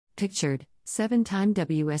Pictured, 7-time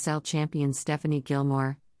WSL champion Stephanie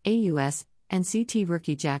Gilmore, AUS, and CT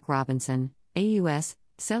rookie Jack Robinson, AUS,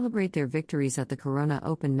 celebrate their victories at the Corona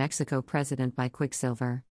Open Mexico President by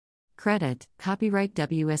Quiksilver. Credit, copyright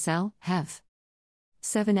WSL, Hef.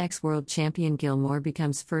 7x World Champion Gilmore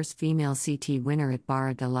becomes first female CT winner at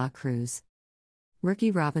Barra de la Cruz.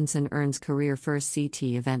 Rookie Robinson earns career first CT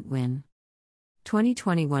event win.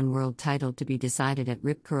 2021 World title to be decided at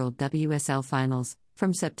Rip Curl WSL Finals,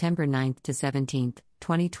 from September 9 to 17,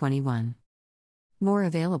 2021. More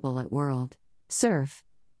available at World Surf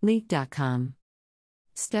League.com.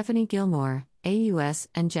 Stephanie Gilmore, AUS,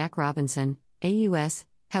 and Jack Robinson, AUS,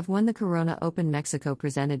 have won the Corona Open Mexico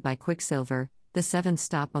presented by Quiksilver, the seventh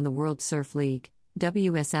stop on the World Surf League,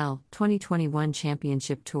 WSL, 2021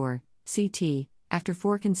 Championship Tour, CT, after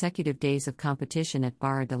 4 consecutive days of competition at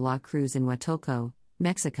Barra de la Cruz in Huatulco,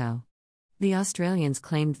 Mexico. The Australians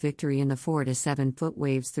claimed victory in the 4 to 7 foot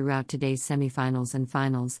waves throughout today's semifinals and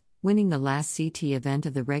finals, winning the last CT event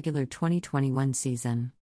of the regular 2021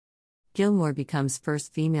 season. Gilmore becomes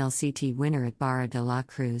first female CT winner at Barra de la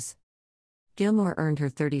Cruz. Gilmore earned her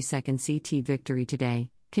 32nd CT victory today,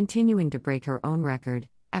 continuing to break her own record,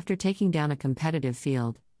 after taking down a competitive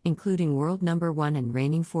field, including world number 1 and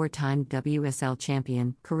reigning 4-time WSL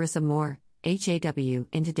champion, Carissa Moore, HAW,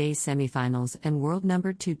 in today's semifinals and world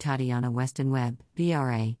number 2 Tatiana Weston Webb,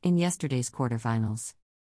 BRA, in yesterday's quarterfinals.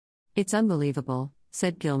 "It's unbelievable,"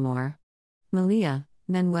 said Gilmore. "Malia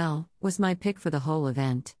Manuel was my pick for the whole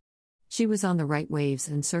event. She was on the right waves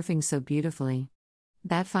and surfing so beautifully.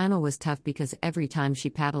 That final was tough because every time she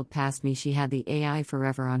paddled past me she had the AI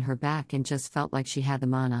forever on her back and just felt like she had the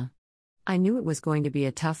mana. I knew it was going to be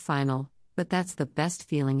a tough final, but that's the best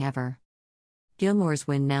feeling ever." Gilmore's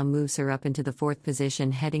win now moves her up into the 4th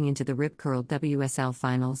position heading into the Rip Curl WSL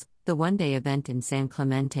Finals, the one-day event in San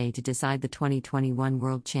Clemente to decide the 2021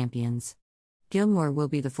 World Champions. Gilmore will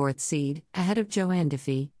be the 4th seed, ahead of Joanne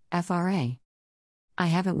Defee, FRA. "I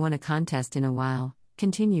haven't won a contest in a while,"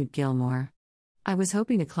 continued Gilmore. "I was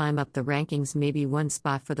hoping to climb up the rankings, maybe one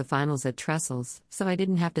spot for the finals at Trestles, so I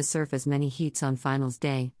didn't have to surf as many heats on finals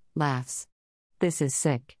day." Laughs. "This is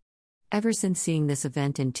sick. Ever since seeing this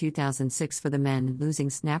event in 2006 for the men and losing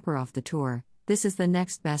Snapper off the tour, this is the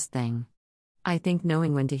next best thing. I think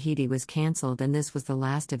knowing when Tahiti was cancelled and this was the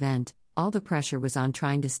last event, all the pressure was on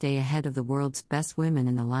trying to stay ahead of the world's best women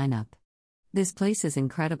in the lineup. This place is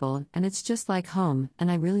incredible and it's just like home,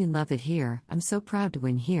 and I really love it here. I'm so proud to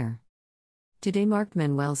win here." Today marked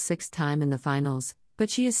Manuel's 6th time in the finals, but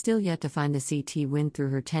she is still yet to find the CT win through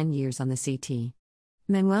her 10 years on the CT.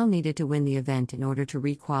 Manuel needed to win the event in order to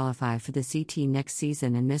re-qualify for the CT next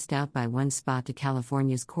season and missed out by one spot to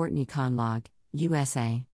California's Courtney Conlogue,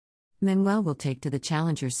 USA. Manuel will take to the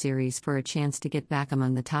Challenger Series for a chance to get back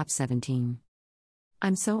among the top 17.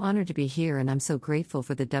 "I'm so honored to be here and I'm so grateful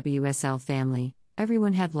for the WSL family.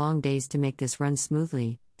 Everyone had long days to make this run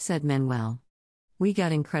smoothly," said Manuel. "We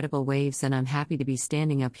got incredible waves and I'm happy to be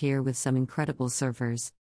standing up here with some incredible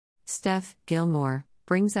surfers. Steph Gilmore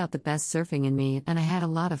brings out the best surfing in me and I had a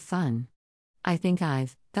lot of fun. I think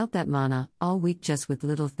I've felt that mana all week just with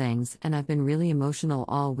little things, and I've been really emotional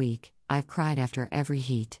all week. I've cried after every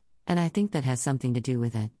heat, and I think that has something to do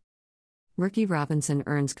with it." Rookie Robinson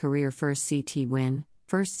earns career first CT win,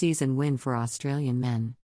 first season win for Australian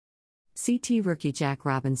men. CT rookie Jack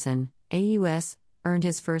Robinson, AUS, earned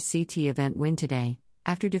his first CT event win today,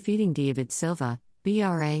 after defeating David Silva,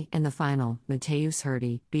 BRA, in the final, Mateus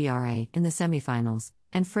Herdy, BRA, in the semifinals,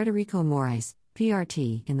 and Frederico Moraes,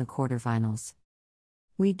 PRT, in the quarterfinals.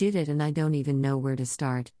 "We did it and I don't even know where to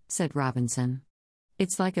start," said Robinson.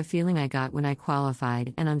 "It's like a feeling I got when I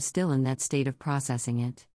qualified and I'm still in that state of processing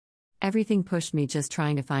it. Everything pushed me, just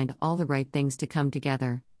trying to find all the right things to come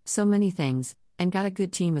together, so many things, and got a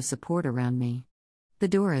good team of support around me. The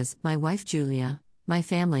Doras, my wife Julia, my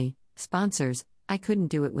family, sponsors, I couldn't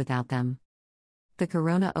do it without them." The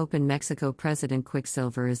Corona Open Mexico President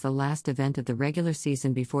Quiksilver is the last event of the regular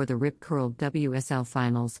season before the Rip Curl WSL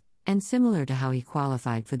Finals, and similar to how he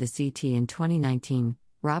qualified for the CT in 2019,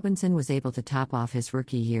 Robinson was able to top off his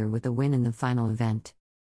rookie year with a win in the final event.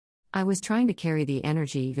 "I was trying to carry the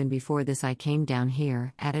energy even before this. I came down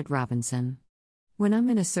here," added Robinson. "When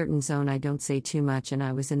I'm in a certain zone I don't say too much, and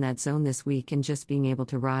I was in that zone this week, and just being able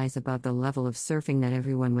to rise above the level of surfing that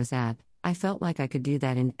everyone was at, I felt like I could do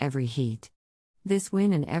that in every heat. This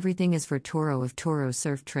win and everything is for Toro of Toro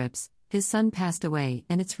Surf Trips. His son passed away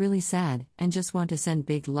and it's really sad, and just want to send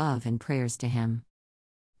big love and prayers to him."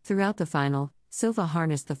 Throughout the final, Silva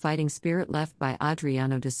harnessed the fighting spirit left by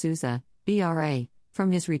Adriano de Souza, BRA,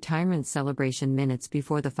 from his retirement celebration minutes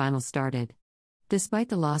before the final started. Despite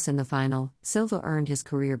the loss in the final, Silva earned his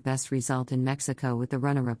career best result in Mexico with the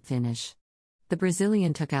runner-up finish. The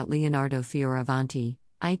Brazilian took out Leonardo Fioravanti,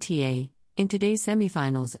 ITA, in today's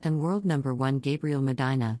semifinals and world number 1 Gabriel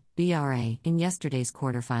Medina, BRA, in yesterday's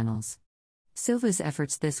quarterfinals. Silva's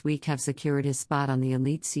efforts this week have secured his spot on the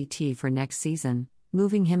Elite CT for next season,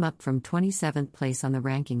 moving him up from 27th place on the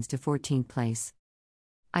rankings to 14th place.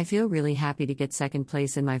 "I feel really happy to get second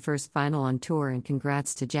place in my first final on tour and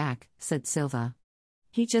congrats to Jack," said Silva.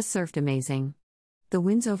 "He just surfed amazing. The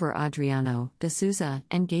wins over Adriano, De Souza,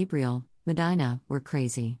 and Gabriel Medina were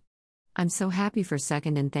crazy. I'm so happy for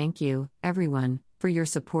second and thank you, everyone, for your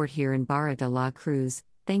support here in Barra de la Cruz,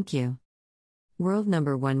 thank you." World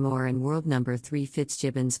number 1 Moore and world number 3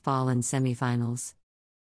 Fitzgibbons fall in semifinals.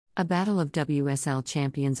 A battle of WSL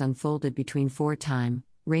champions unfolded between 4-time,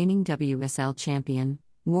 reigning WSL champion,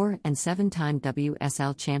 Moore and 7-time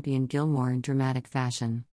WSL champion Gilmore in dramatic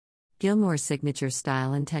fashion. Gilmore's signature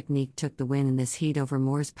style and technique took the win in this heat over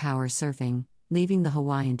Moore's power surfing, leaving the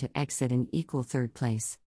Hawaiian to exit in equal third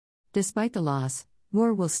place. Despite the loss,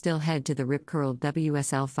 Moore will still head to the Rip Curl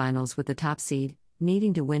WSL finals with the top seed,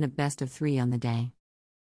 needing to win a best of 3 on the day.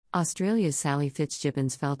 Australia's Sally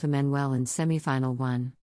Fitzgibbons fell to Manuel in semi-final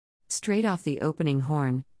 1. Straight off the opening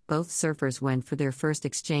horn, both surfers went for their first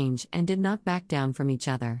exchange and did not back down from each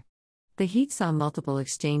other. The heat saw multiple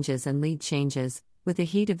exchanges and lead changes, with the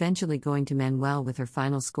heat eventually going to Manuel with her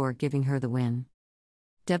final score giving her the win.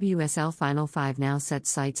 WSL Final 5 now sets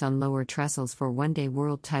sights on lower trestles for one-day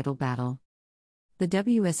world title battle. The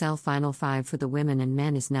WSL Final 5 for the women and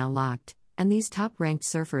men is now locked, and these top-ranked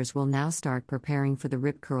surfers will now start preparing for the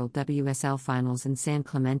Rip Curl WSL Finals in San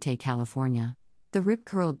Clemente, California. The Rip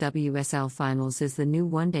Curl WSL Finals is the new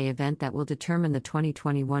one-day event that will determine the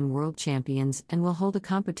 2021 World Champions and will hold a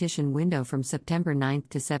competition window from September 9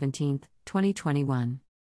 to 17, 2021.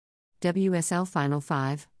 WSL Final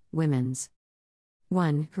 5, Women's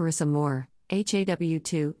 1. Carissa Moore, HAW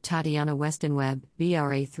 2, Tatiana Weston Webb,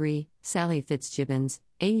 BRA 3, Sally Fitzgibbons,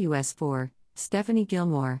 AUS 4, Stephanie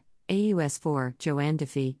Gilmore, AUS 4, Joanne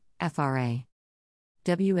Duffy, FRA.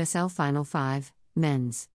 WSL Final 5,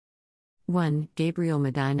 Men's 1. Gabriel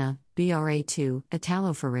Medina, BRA 2,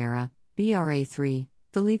 Italo Ferreira, BRA 3,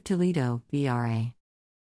 Felipe Toledo, BRA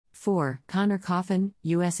 4, Connor Coffin,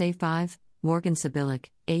 USA 5, Morgan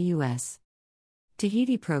Sibilic, AUS.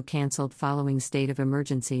 Tahiti Pro cancelled following state of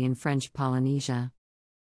emergency in French Polynesia.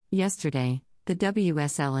 Yesterday, the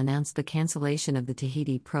WSL announced the cancellation of the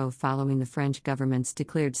Tahiti Pro following the French government's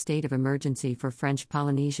declared state of emergency for French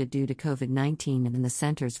Polynesia due to COVID-19 and the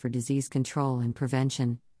Centers for Disease Control and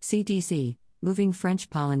Prevention, CDC, moving French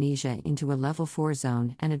Polynesia into a level 4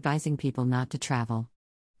 zone and advising people not to travel.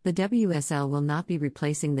 The WSL will not be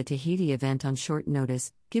replacing the Tahiti event on short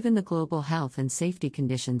notice, given the global health and safety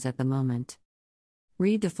conditions at the moment.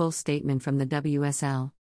 Read the full statement from the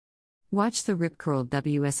WSL. Watch the Rip Curl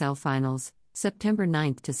WSL Finals, September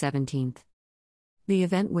 9 to 17. The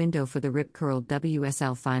event window for the Rip Curl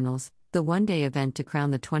WSL Finals, the one-day event to crown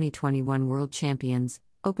the 2021 World Champions,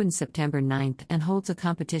 opens September 9 and holds a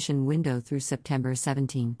competition window through September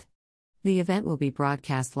 17. The event will be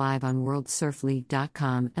broadcast live on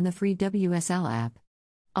WorldSurfLeague.com and the free WSL app.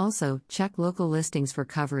 Also, check local listings for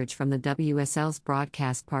coverage from the WSL's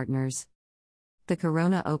broadcast partners. The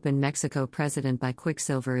Corona Open Mexico President by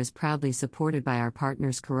Quiksilver is proudly supported by our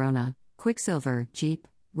partners Corona, Quiksilver, Jeep,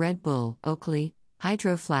 Red Bull, Oakley,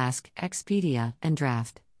 Hydro Flask, Expedia, and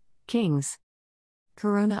Draft Kings.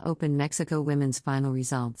 Corona Open Mexico Women's Final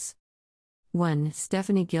Results. 1.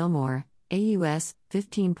 Stephanie Gilmore, AUS,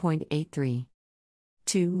 15.83.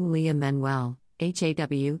 2. Leah Manuel,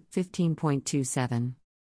 HAW, 15.27.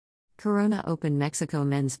 Corona Open Mexico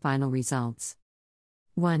Men's Final Results.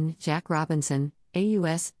 1. Jack Robinson,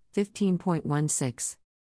 AUS, 15.16.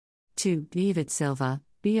 2. David Silva,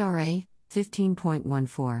 BRA,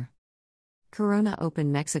 15.14. Corona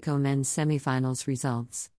Open Mexico Men's Semifinals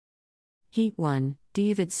Results. Heat 1,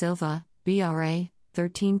 David Silva, BRA,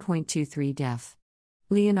 13.23 def.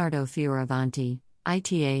 Leonardo Fioravanti,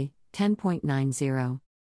 ITA, 10.90.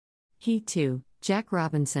 Heat 2, Jack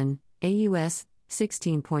Robinson, AUS,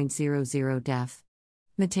 16.00 def.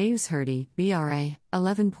 Mateus Herdy, BRA,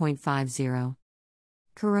 11.50.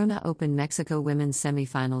 Corona Open Mexico Women's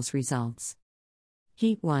Semifinals Results.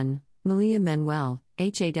 Heat 1, Malia Manuel,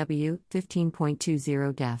 HAW,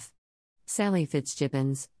 15.20 def. Sally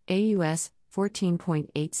Fitzgibbons, AUS,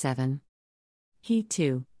 14.87. Heat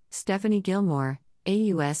 2, Stephanie Gilmore,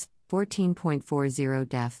 AUS, 14.40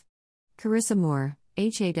 def. Carissa Moore,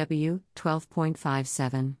 HAW,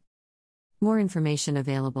 12.57. More information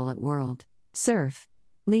available at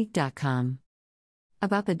WorldSurfLeague.com.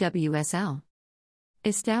 About the WSL.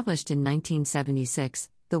 Established in 1976,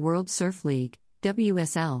 the World Surf League,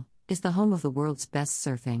 WSL, is the home of the world's best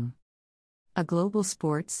surfing. A global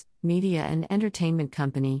sports, media, and entertainment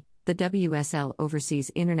company, the WSL oversees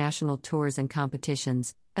international tours and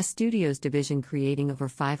competitions, a studios division creating over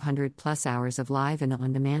 500+ hours of live and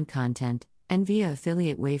on-demand content, and via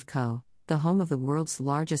affiliate WaveCo, the home of the world's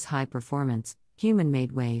largest high-performance,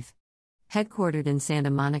 human-made wave. Headquartered in Santa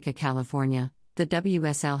Monica, California, the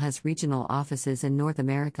WSL has regional offices in North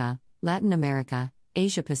America, Latin America,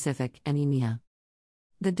 Asia Pacific, and EMEA.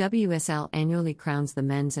 The WSL annually crowns the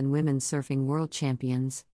men's and women's surfing world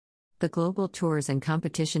champions. The Global Tours and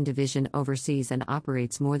Competition Division oversees and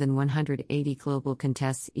operates more than 180 global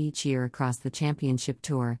contests each year across the Championship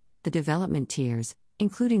Tour, the development tiers,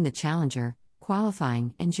 including the Challenger,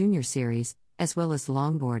 Qualifying, and Junior Series, as well as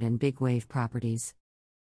longboard and big wave properties.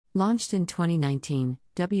 Launched in 2019,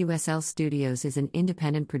 WSL Studios is an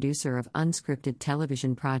independent producer of unscripted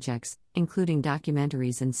television projects, including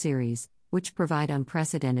documentaries and series, which provide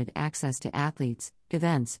unprecedented access to athletes,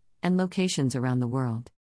 events, and locations around the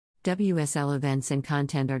world. WSL events and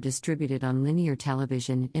content are distributed on linear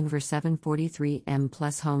television in over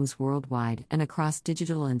 743M+ homes worldwide and across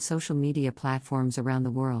digital and social media platforms around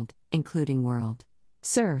the world, including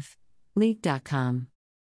WorldSurfLeague.com.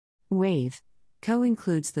 Wave Co.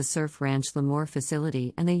 includes the Surf Ranch Lemoore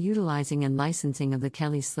facility and the utilizing and licensing of the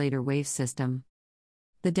Kelly Slater Wave system.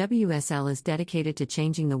 The WSL is dedicated to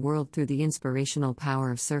changing the world through the inspirational power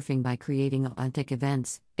of surfing by creating authentic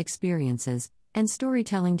events, experiences, and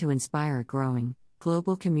storytelling to inspire a growing,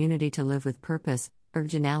 global community to live with purpose,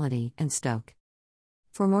 originality, and stoke.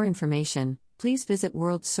 For more information, please visit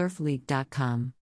WorldSurfLeague.com.